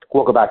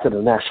Welcome back to the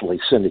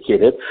nationally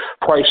syndicated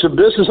Price of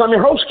Business. I'm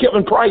your host,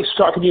 Kevin Price,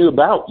 talking to you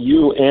about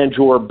you and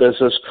your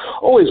business.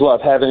 Always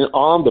love having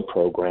on the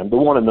program the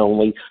one and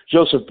only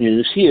Joseph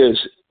Meuse. He is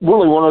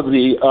really one of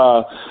the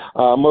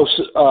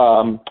most,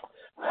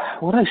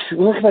 what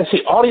can I say,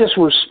 audience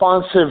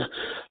responsive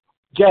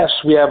guests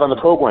we have on the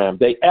program.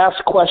 They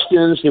ask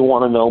questions, they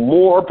want to know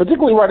more,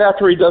 particularly right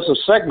after he does a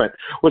segment,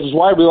 which is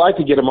why we like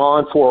to get him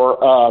on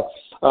for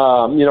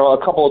a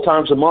couple of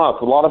times a month.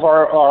 A lot of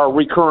our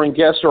recurring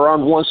guests are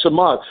on once a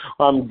month.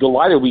 I'm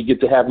delighted we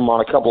get to have him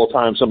on a couple of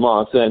times a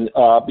month, and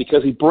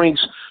because he brings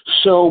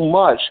so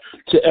much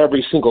to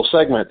every single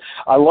segment.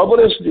 I love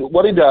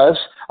what he does.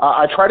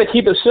 I try to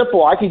keep it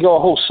simple. I could go a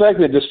whole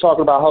segment just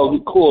talking about how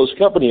cool his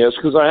company is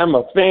because I am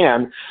a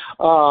fan.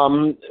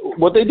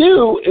 What they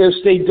do is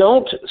they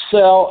don't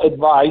sell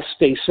advice,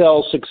 they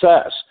sell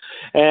success.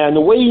 And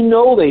the way you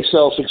know they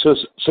sell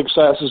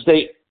success is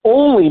they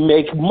only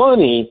make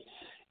money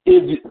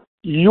if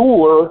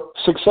you're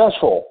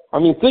successful. I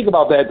mean, think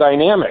about that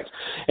dynamic.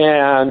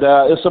 And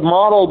it's a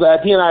model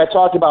that he and I have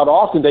talked about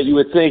often that you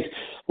would think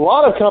a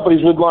lot of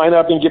companies would line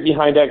up and get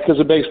behind that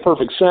because it makes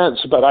perfect sense.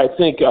 But I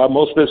think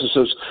most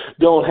businesses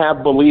don't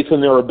have belief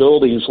in their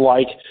abilities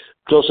like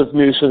Joseph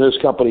Meuse and his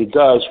company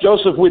does.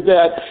 Joseph, with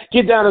that,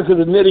 get down into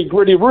the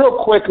nitty-gritty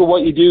real quick of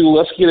what you do.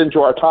 Let's get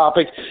into our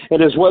topic.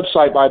 And his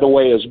website, by the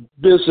way, is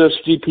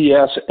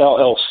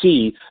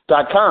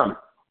businessgpsllc.com.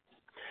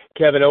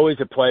 Kevin, always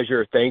a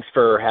pleasure. Thanks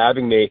for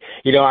having me.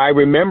 You know, I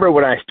remember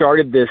when I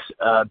started this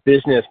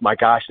business, my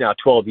gosh, now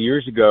 12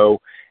 years ago,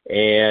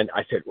 and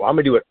I said, well, I'm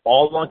going to do it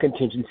all on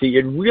contingency.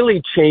 It really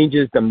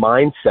changes the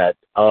mindset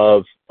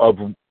of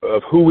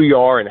who we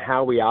are and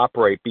how we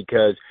operate,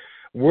 because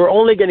we're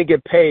only going to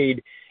get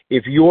paid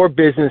if your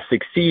business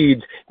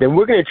succeeds. Then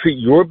we're going to treat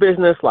your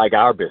business like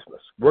our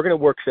business. We're going to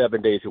work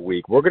 7 days a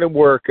week. We're going to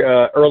work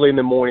early in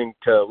the morning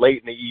to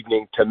late in the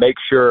evening to make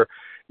sure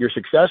you're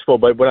successful.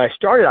 But when I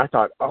started, I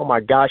thought, oh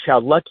my gosh, how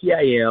lucky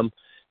I am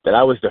that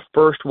I was the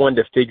first one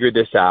to figure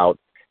this out.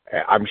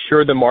 I'm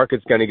sure the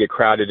market's going to get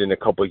crowded in a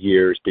couple of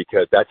years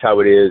because that's how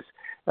it is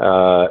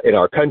in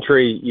our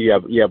country. You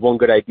have one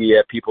good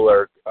idea, people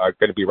are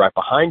going to be right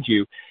behind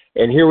you.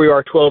 And here we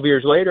are 12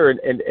 years later,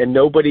 and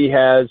nobody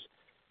has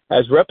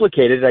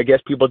replicated. I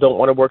guess people don't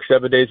want to work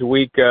 7 days a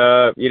week,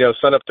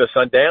 sun up to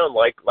sundown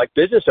like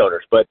business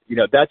owners. But,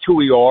 that's who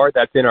we are.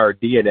 That's in our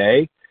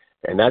DNA.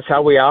 And that's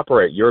how we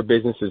operate. Your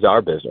business is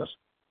our business.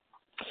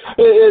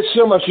 It's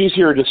so much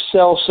easier to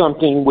sell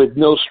something with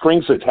no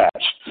strings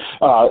attached.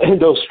 And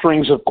those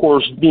strings, of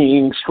course,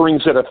 being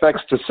strings that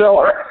affects the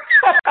seller.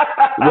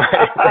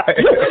 Right.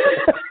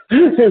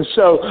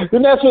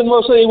 And that's what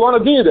most of they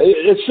want to do.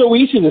 It's so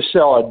easy to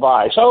sell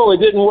advice. Oh, it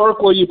didn't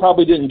work. Well, you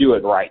probably didn't do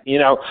it right,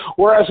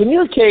 Whereas in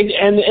your case,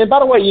 and by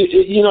the way,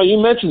 you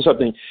mentioned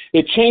something.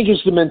 It changes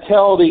the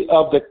mentality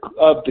of the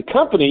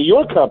company,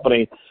 your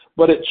company,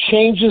 but it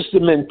changes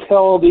the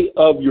mentality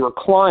of your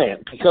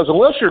client, because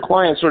unless your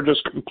clients are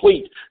just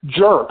complete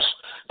jerks,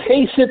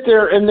 they sit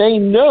there and they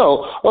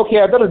know,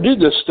 okay, I better do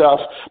this stuff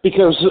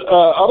because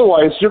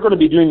otherwise they're going to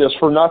be doing this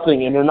for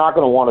nothing and they're not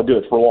going to want to do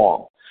it for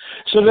long.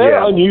 So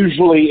they're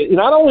unusually,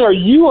 not only are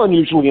you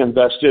unusually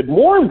invested,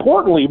 more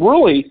importantly,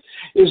 really,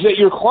 is that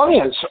your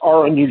clients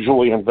are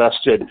unusually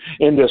invested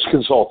in this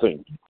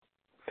consulting.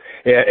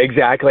 Yeah,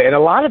 exactly. And a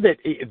lot of it,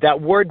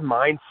 that word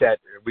mindset,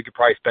 we could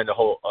probably spend a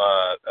whole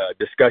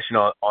discussion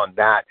on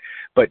that.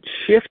 But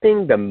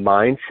shifting the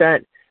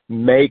mindset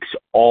makes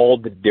all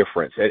the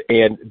difference.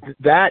 And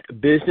that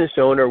business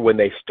owner, when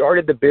they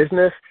started the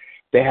business,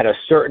 they had a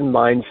certain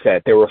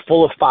mindset. They were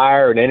full of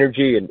fire and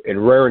energy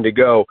and raring to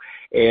go.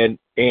 And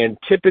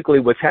typically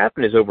what's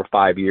happened is over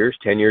 5 years,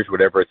 10 years,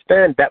 whatever it's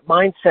been, that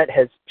mindset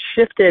has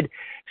shifted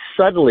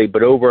subtly,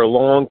 but over a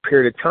long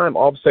period of time.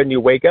 All of a sudden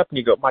you wake up and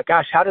you go, my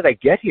gosh, how did I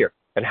get here?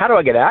 And how do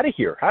I get out of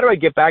here? How do I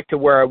get back to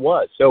where I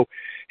was? So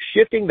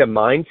shifting the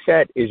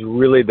mindset is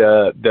really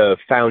the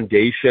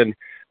foundation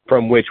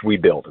from which we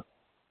build.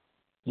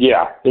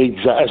 Yeah,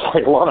 exactly. It's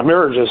like a lot of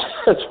marriages.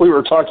 We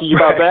were talking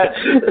about that.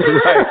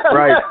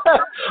 Right.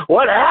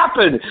 What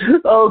happened?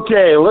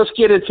 Okay, let's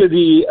get into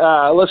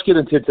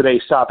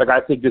today's topic.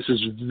 I think this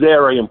is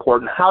very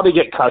important. How to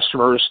get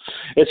customers.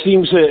 It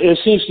seems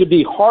to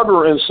be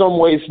harder in some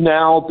ways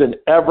now than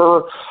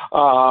ever.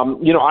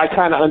 I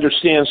kind of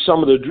understand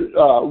some of the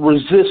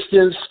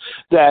resistance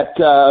that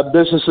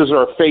businesses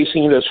are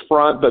facing in this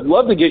front, but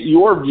love to get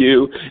your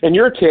view and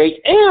your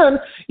take, and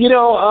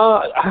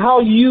how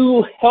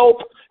you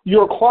help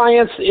your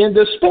clients in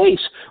this space.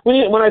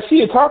 When I see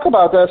you talk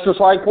about this, it's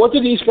like, what do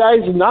these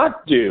guys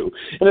not do?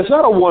 And it's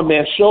not a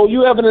one-man show.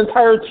 You have an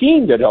entire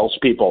team that helps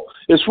people.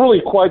 It's really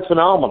quite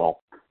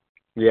phenomenal.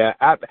 Yeah,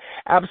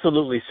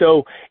 absolutely.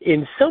 So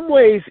in some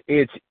ways,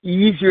 it's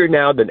easier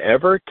now than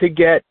ever to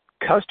get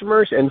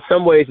customers. In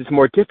some ways, it's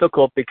more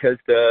difficult because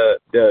the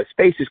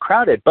space is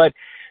crowded. But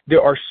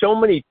there are so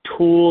many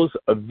tools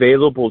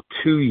available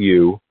to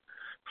you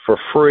for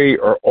free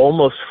or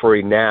almost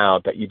free now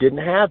that you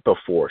didn't have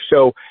before.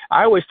 So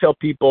I always tell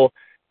people,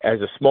 as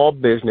a small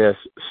business,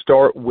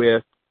 start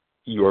with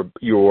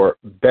your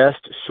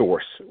best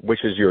source,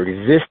 which is your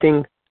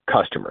existing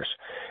customers.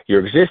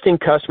 Your existing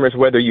customers,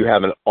 whether you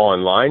have an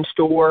online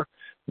store,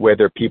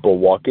 whether people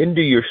walk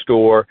into your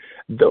store,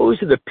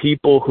 those are the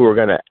people who are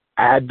going to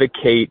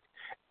advocate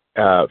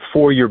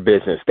for your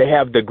business. They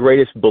have the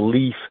greatest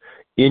belief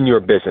in your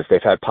business.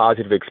 They've had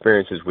positive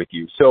experiences with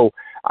you. So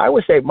I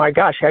would say, my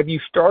gosh, have you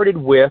started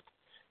with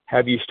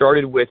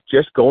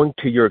just going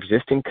to your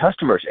existing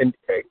customers? And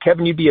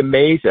Kevin, you'd be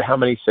amazed at how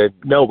many said,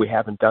 no, we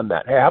haven't done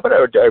that. Hey, how about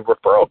a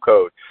referral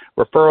code,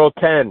 referral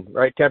 10,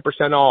 right?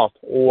 10% off,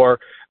 or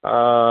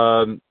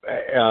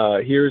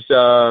here's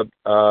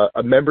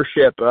a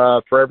membership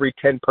for every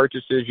 10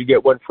 purchases, you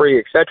get one free,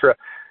 etc.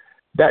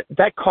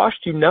 That costs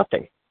you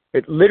nothing.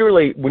 It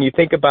literally, when you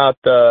think about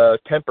the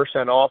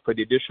 10% off for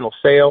the additional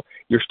sale,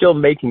 you're still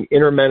making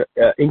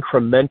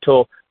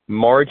incremental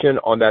margin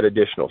on that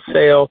additional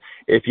sale.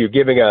 If you're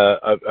giving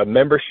a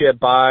membership,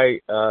 buy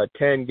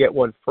 10, get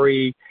one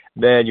free,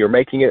 then you're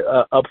making it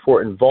up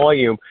for it in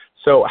volume.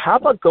 So how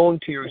about going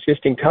to your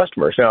existing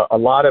customers? Now, a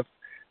lot of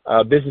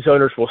business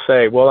owners will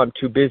say, well, I'm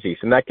too busy.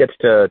 And that gets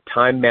to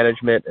time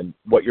management and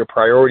what your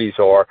priorities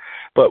are.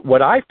 But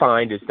what I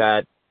find is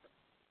that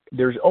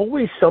there's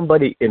always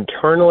somebody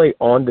internally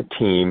on the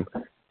team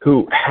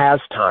who has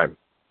time.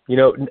 You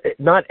know,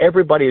 not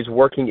everybody is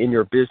working in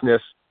your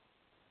business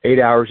 8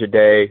 hours a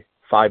day,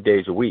 5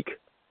 days a week,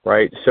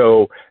 right?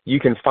 So you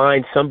can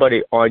find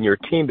somebody on your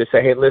team to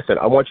say, hey, listen,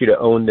 I want you to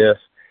own this.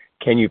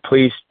 Can you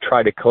please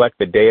try to collect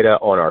the data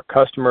on our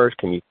customers?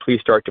 Can you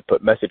please start to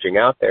put messaging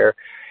out there?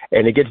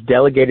 And it gets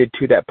delegated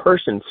to that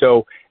person.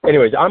 So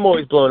anyways, I'm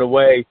always blown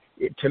away.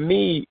 To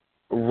me,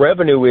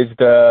 revenue is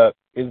the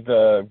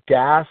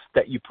gas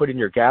that you put in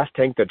your gas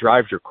tank that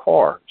drives your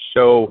car.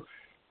 So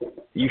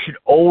you should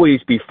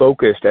always be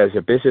focused as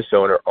a business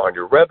owner on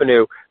your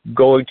revenue.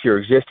 Going to your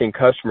existing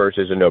customers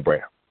is a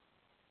no-brainer.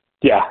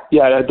 Yeah,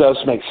 that does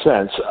make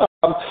sense.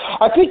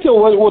 I think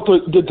what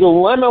the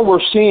dilemma we're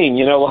seeing,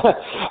 you know,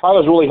 I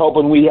was really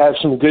hoping we had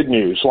some good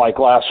news. Like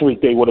last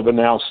week, they would have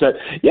announced that,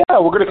 yeah,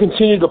 we're going to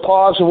continue to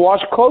pause and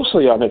watch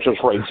closely on interest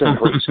rates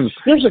increase.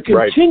 There's a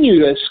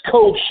continuous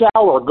cold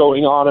shower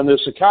going on in this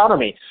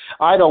economy.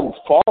 I don't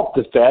fault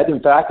the Fed. In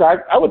fact,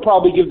 I would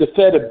probably give the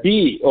Fed a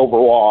B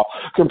overall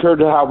compared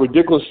to how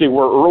ridiculous they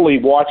were early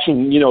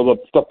watching, you know,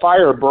 the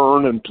fire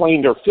burn and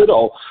playing their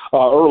fiddle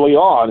early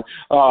on.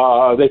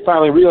 They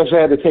finally realized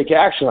they had to take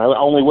action. I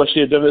only wish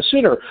they had done it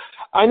sooner.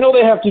 I know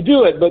they have to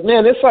do it, but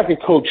man, it's like a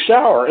cold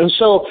shower. And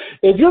so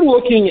if you're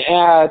looking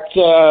at,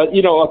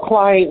 a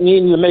client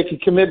needing to make a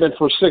commitment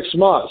for 6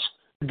 months,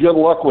 good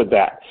luck with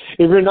that.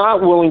 If you're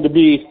not willing to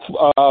be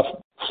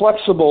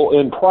flexible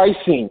in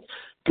pricing,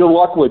 good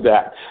luck with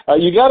that.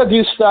 You got to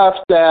do stuff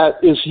that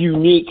is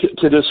unique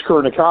to this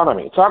current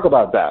economy. Talk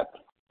about that.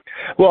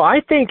 Well, I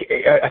think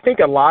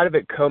a lot of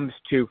it comes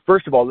to,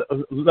 first of all,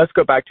 let's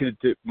go back to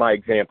my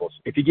examples.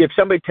 If you give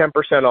somebody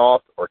 10%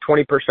 off or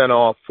 20%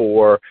 off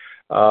for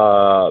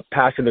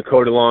passing the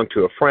code along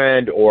to a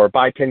friend, or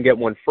buy 10, get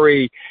one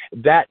free,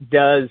 that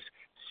does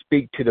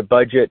speak to the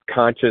budget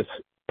conscious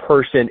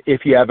person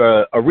if you have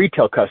a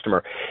retail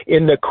customer.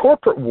 In the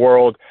corporate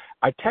world,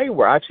 I tell you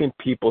where I've seen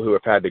people who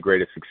have had the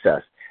greatest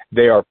success.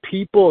 They are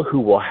people who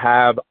will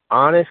have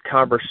honest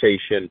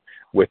conversation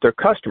with their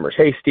customers.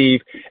 Hey,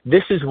 Steve,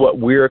 this is what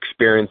we're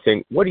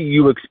experiencing. What are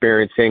you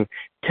experiencing?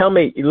 Tell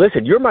me,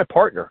 listen, you're my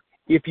partner.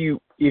 If you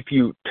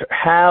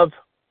have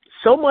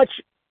so much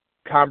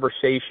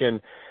conversation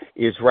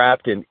is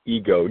wrapped in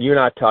ego. You and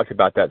I have talked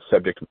about that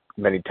subject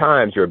many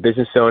times. You're a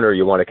business owner.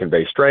 You want to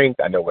convey strength.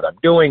 I know what I'm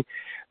doing.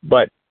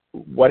 But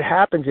what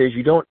happens is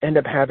you don't end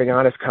up having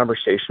honest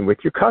conversation with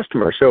your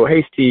customer. So,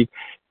 hey, Steve,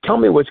 tell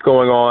me what's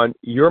going on.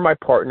 You're my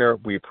partner.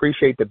 We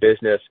appreciate the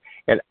business.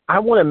 And I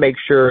want to make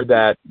sure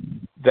that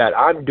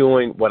I'm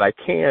doing what I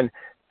can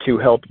to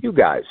help you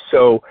guys.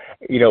 So,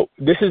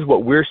 this is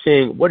what we're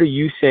seeing. What are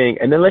you seeing?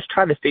 And then let's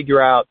try to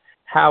figure out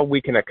how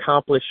we can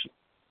accomplish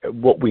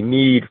what we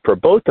need for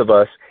both of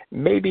us,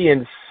 maybe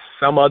in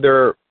some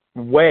other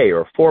way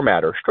or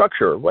format or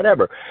structure or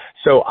whatever.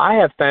 So I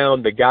have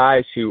found the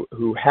guys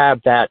who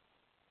have that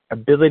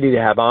ability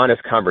to have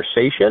honest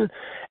conversation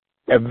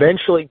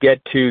eventually get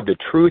to the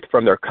truth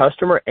from their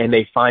customer, and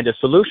they find a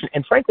solution.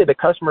 And frankly, the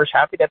customer is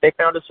happy that they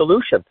found a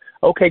solution.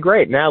 Okay,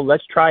 great. Now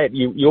let's try it.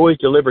 You always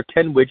deliver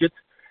 10 widgets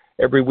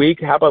every week.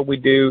 How about we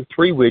do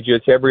 3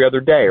 widgets every other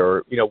day,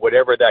 or,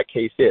 whatever that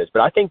case is.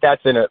 But I think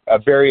that's a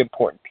very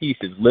important piece,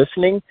 is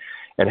listening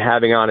and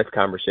having honest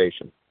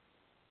conversation.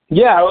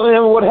 Yeah,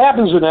 and what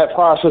happens in that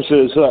process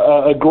is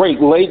a great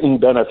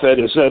latent benefit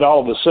is that all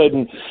of a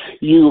sudden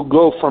you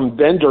go from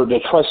vendor to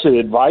trusted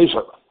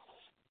advisor.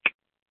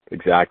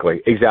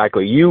 Exactly.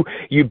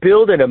 You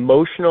build an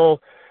emotional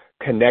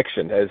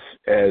connection,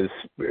 as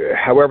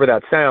however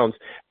that sounds,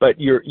 but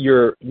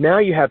you're now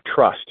you have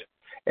trust,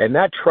 and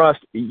that trust,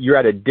 you're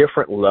at a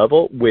different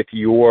level with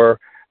your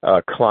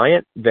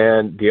client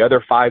than the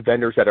other 5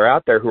 vendors that are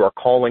out there who are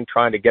calling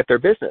trying to get their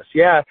business.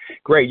 Yeah,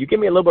 great. You give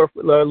me a little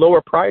bit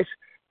lower price,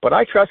 but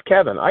I trust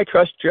Kevin. I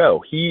trust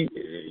Joe.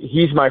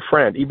 He's my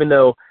friend, even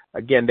though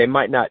again, they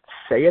might not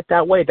say it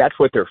that way. That's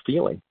what they're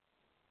feeling.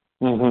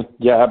 Mm-hmm.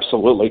 Yeah,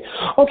 absolutely.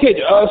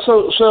 Okay,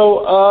 so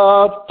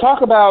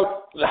talk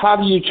about how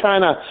do you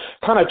kind of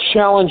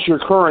challenge your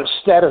current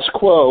status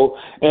quo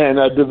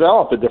and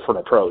develop a different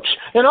approach,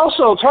 and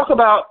also talk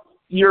about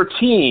your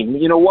team.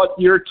 You know what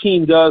your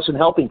team does in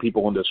helping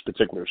people in this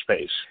particular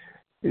space.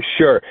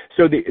 Sure.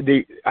 So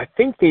I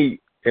think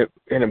an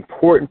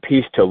important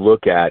piece to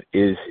look at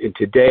is in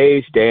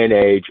today's day and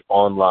age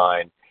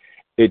online,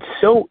 it's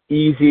so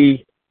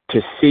easy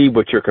to see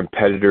what your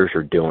competitors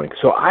are doing.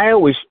 So I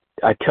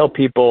tell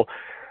people,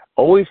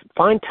 always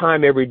find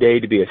time every day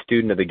to be a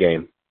student of the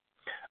game.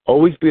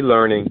 Always be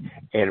learning,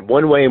 and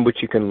one way in which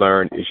you can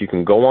learn is you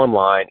can go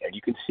online and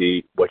you can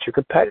see what your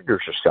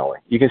competitors are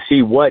selling. You can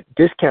see what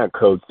discount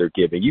codes they're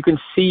giving. You can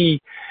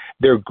see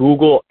their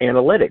Google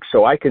Analytics.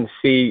 So I can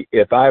see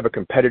if I have a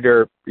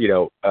competitor,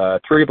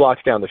 3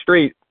 blocks down the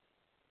street,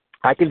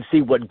 I can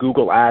see what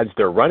Google ads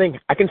they're running.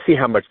 I can see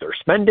how much they're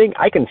spending.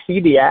 I can see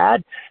the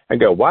ad and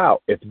go, wow,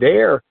 if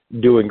they're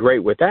doing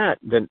great with that,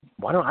 then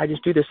why don't I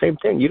just do the same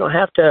thing? You don't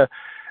have to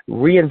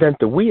reinvent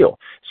the wheel.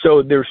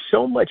 So there's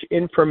so much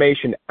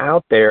information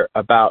out there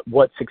about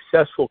what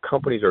successful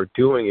companies are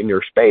doing in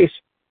your space.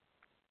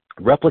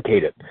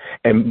 Replicate it.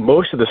 And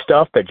most of the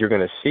stuff that you're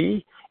going to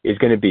see is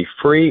going to be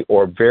free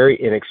or very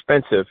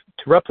inexpensive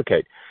to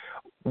replicate.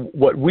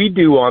 What we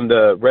do on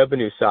the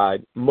revenue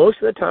side, most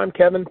of the time,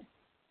 Kevin,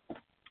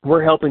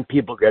 we're helping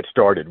people get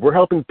started. We're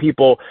helping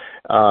people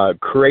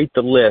create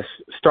the list,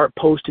 start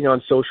posting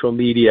on social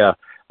media,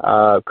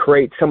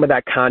 create some of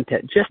that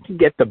content just to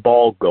get the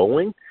ball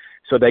going.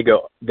 So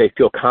they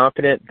feel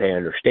confident, they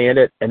understand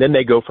it, and then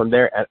they go from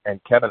there.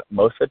 And Kevin,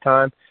 most of the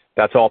time,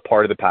 that's all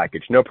part of the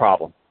package. No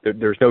problem.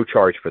 There's no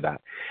charge for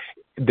that.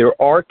 There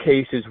are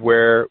cases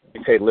where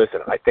we say, listen,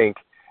 I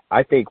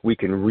think we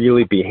can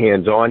really be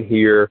hands-on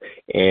here,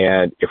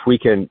 and if we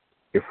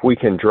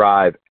can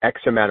drive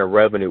X amount of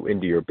revenue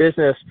into your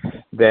business,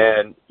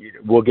 then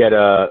we'll get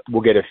a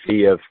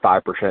fee of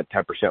 5%,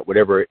 10%,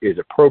 whatever is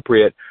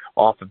appropriate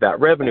off of that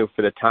revenue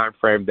for the time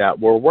frame that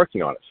we're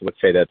working on it. So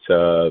let's say that's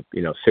a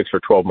 6 or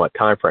 12 month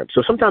time frame.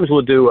 So sometimes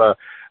we'll do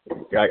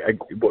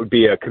what would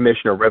be a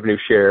commission or revenue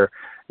share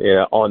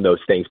on those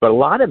things. But a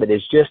lot of it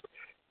is just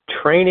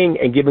training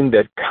and giving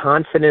the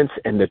confidence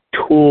and the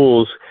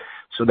tools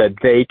so that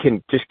they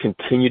can just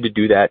continue to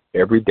do that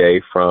every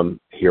day from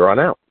here on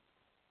out.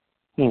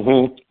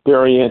 Mm-hmm.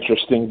 Very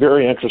interesting.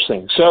 Very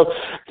interesting. So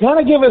kind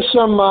of give us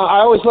some, I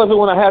always love it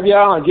when I have you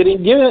on,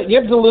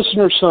 give the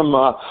listeners some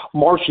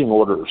marching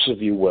orders,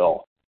 if you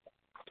will.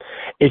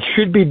 It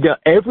should be done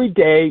every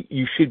day.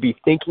 You should be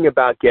thinking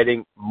about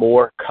getting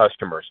more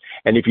customers.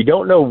 And if you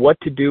don't know what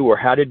to do or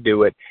how to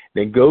do it,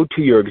 then go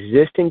to your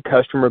existing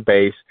customer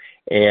base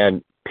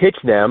and pitch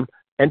them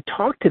and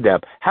talk to them.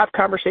 Have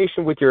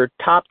conversation with your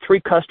top 3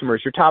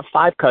 customers, your top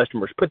 5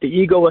 customers. Put the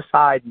ego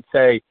aside and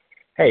say,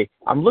 hey,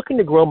 I'm looking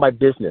to grow my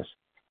business.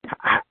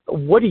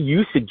 What do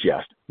you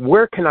suggest?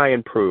 Where can I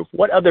improve?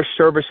 What other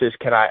services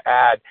can I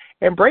add?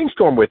 And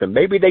brainstorm with them.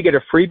 Maybe they get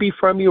a freebie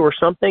from you or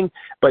something,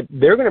 but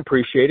they're going to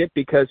appreciate it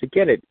because,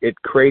 again,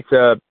 it creates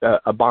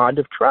a bond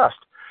of trust.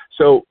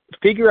 So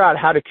figure out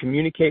how to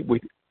communicate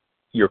with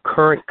your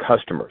current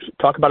customers.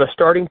 Talk about a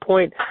starting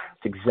point.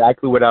 It's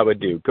exactly what I would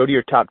do. Go to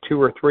your top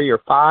 2 or 3 or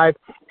 5,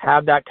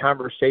 have that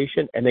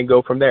conversation, and then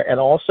go from there. And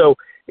also,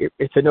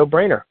 it's a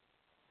no-brainer.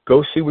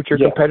 Go see what your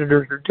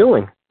competitors are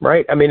doing,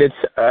 right? I mean, it's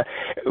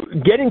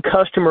getting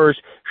customers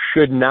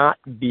should not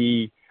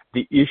be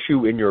the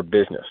issue in your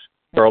business.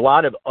 There are a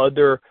lot of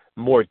other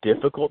more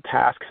difficult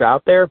tasks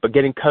out there, but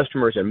getting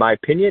customers, in my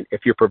opinion,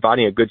 if you're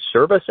providing a good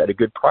service at a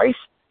good price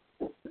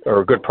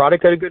or a good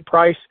product at a good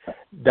price,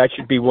 that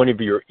should be one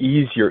of your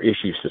easier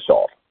issues to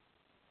solve.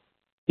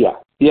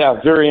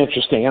 Yeah, very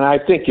interesting. And I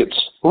think it's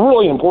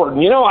really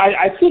important.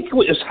 I think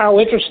it's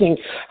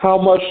how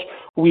much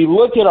we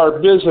look at our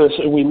business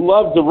and we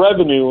love the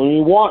revenue and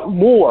we want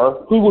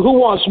more. Who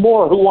wants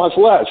more? Who wants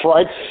less,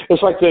 right?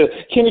 It's like the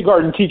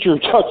kindergarten teacher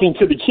talking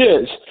to the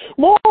kids.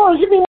 More,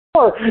 give me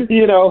more,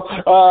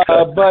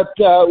 but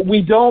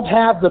we don't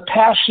have the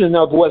passion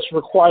of what's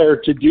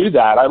required to do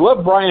that. I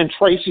love Brian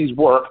Tracy's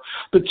work,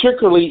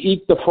 particularly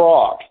Eat the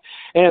Frog.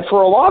 And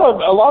for a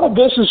lot of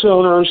business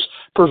owners,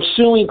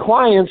 pursuing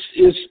clients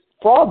is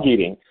frog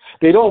eating.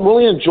 They don't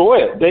really enjoy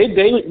it.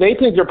 They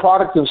think their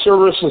product and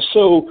service is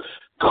so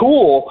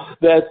cool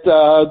that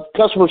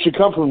customers should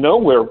come from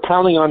nowhere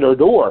pounding on their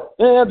door.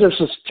 There's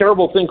this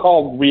terrible thing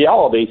called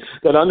reality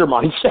that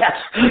undermines that.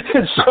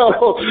 And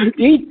so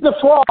Eat the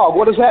Frog,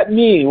 what does that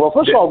mean? Well,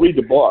 first of all, read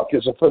the book.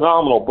 It's a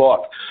phenomenal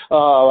book.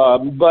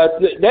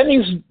 But that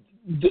means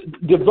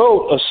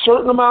devote a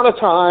certain amount of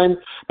time,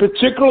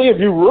 particularly if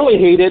you really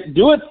hate it,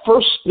 do it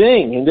first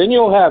thing, and then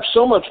you'll have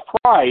so much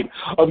pride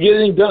of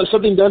getting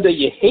something done that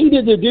you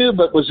hated to do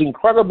but was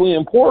incredibly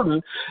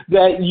important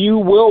that you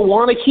will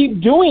want to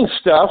keep doing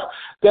stuff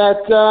that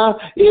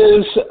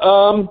is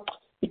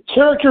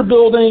character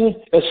building,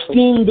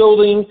 esteem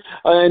building,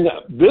 and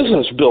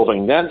business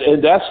building.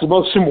 That's the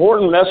most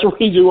important. That's the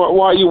reason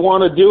why you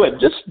want to do it.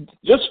 Just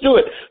do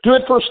it. Do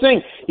it first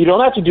thing. You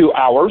don't have to do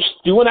hours.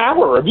 Do an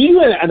hour. If you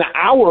do an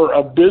hour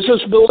of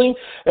business building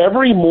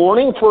every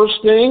morning, first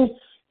thing,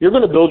 you're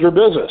going to build your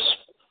business.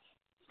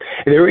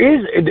 There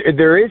is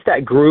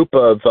that group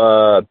of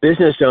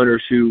business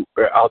owners who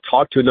I'll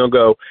talk to and they'll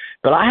go,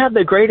 but I have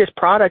the greatest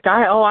product.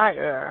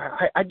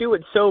 I do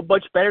it so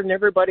much better than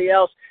everybody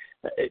else.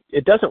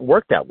 It doesn't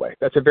work that way.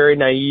 That's a very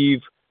naive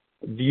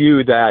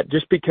view that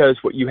just because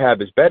what you have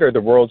is better,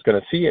 the world's going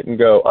to see it and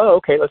go, oh,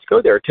 okay, let's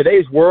go there.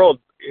 Today's world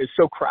is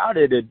so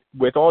crowded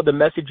with all the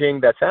messaging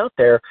that's out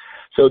there.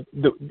 So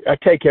I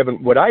tell you,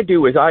 Kevin, what I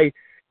do is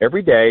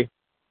every day,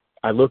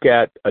 I look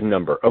at a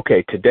number.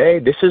 Okay,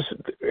 today,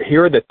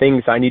 here are the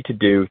things I need to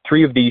do.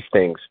 3 of these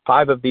things,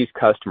 5 of these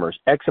customers,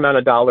 X amount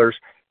of dollars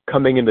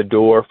coming in the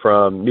door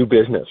from new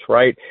business,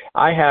 right?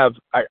 I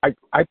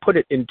put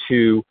it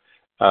into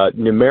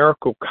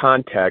numerical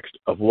context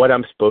of what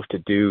I'm supposed to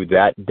do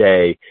that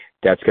day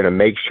that's going to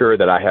make sure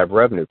that I have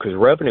revenue, because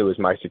revenue is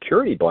my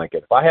security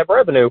blanket. If I have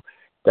revenue,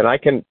 then I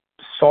can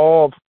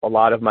solve a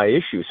lot of my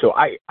issues. So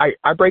I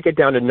break it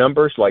down to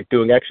numbers like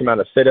doing X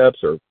amount of sit-ups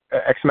or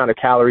X amount of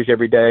calories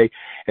every day,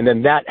 and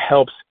then that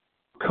helps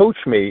coach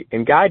me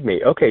and guide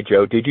me. Okay,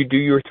 Joe, did you do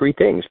your 3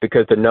 things?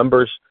 Because the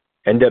numbers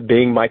end up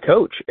being my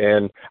coach,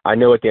 and I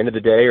know at the end of the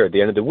day or at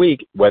the end of the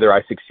week whether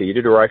I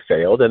succeeded or I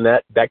failed, and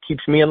that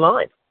keeps me in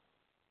line.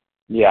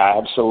 Yeah,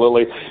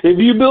 absolutely. If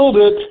you build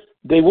it,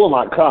 they will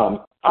not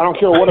come. I don't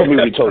care what a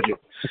movie told you.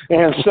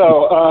 And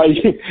so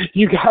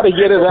you got to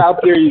get it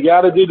out there. You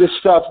got to do the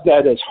stuff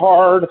that is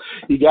hard.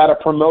 You got to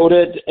promote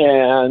it.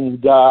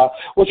 And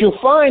what you'll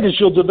find is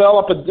you'll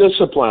develop a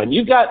discipline.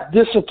 You've got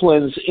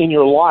disciplines in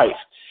your life,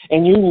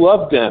 and you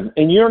love them,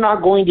 and you're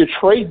not going to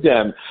trade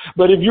them.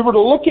 But if you were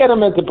to look at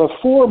them at the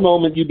before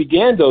moment you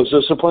began those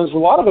disciplines, a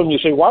lot of them you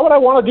say, why would I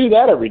want to do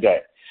that every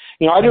day?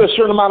 I do a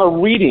certain amount of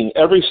reading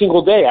every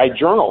single day. I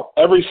journal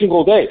every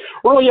single day.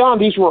 Early on,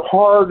 these were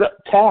hard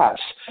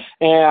tasks.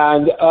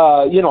 And,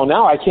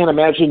 now I can't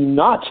imagine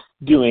not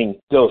doing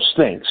those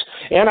things.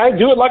 And I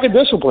do it like a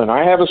discipline.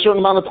 I have a certain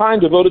amount of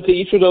time devoted to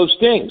each of those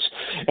things.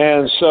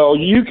 And so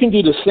you can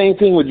do the same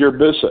thing with your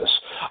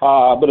business.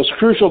 But it's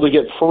crucial to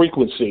get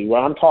frequency.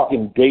 Well, I'm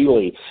talking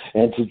daily,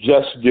 and to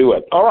just do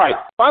it. All right.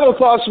 Final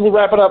thoughts, and we'll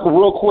wrap it up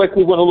real quick.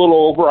 We went a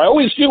little over. I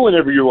always do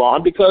whenever you're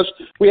on because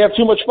we have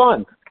too much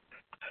fun.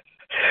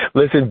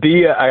 Listen,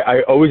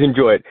 I always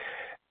enjoy it.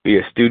 Be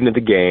a student of the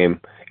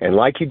game. And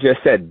like you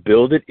just said,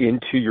 build it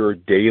into your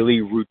daily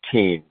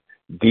routine.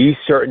 These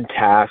certain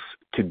tasks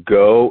to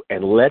go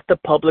and let the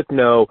public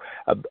know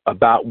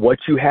about what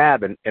you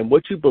have and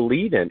what you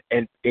believe in.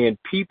 And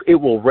it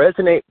will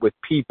resonate with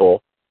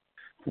people,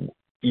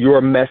 your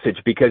message,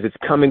 because it's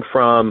coming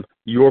from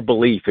your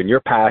belief and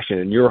your passion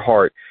and your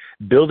heart.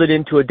 Build it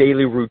into a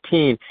daily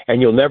routine,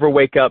 and you'll never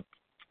wake up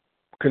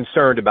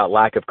concerned about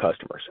lack of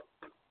customers.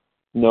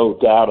 No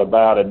doubt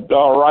about it.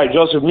 All right,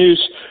 Joseph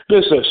Meuse,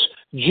 business,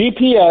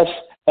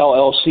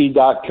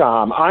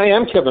 GPSLLC.com. I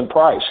am Kevin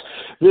Price.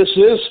 This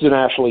is the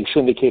nationally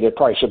syndicated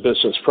Price of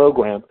Business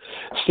program.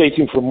 Stay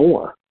tuned for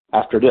more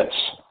after this.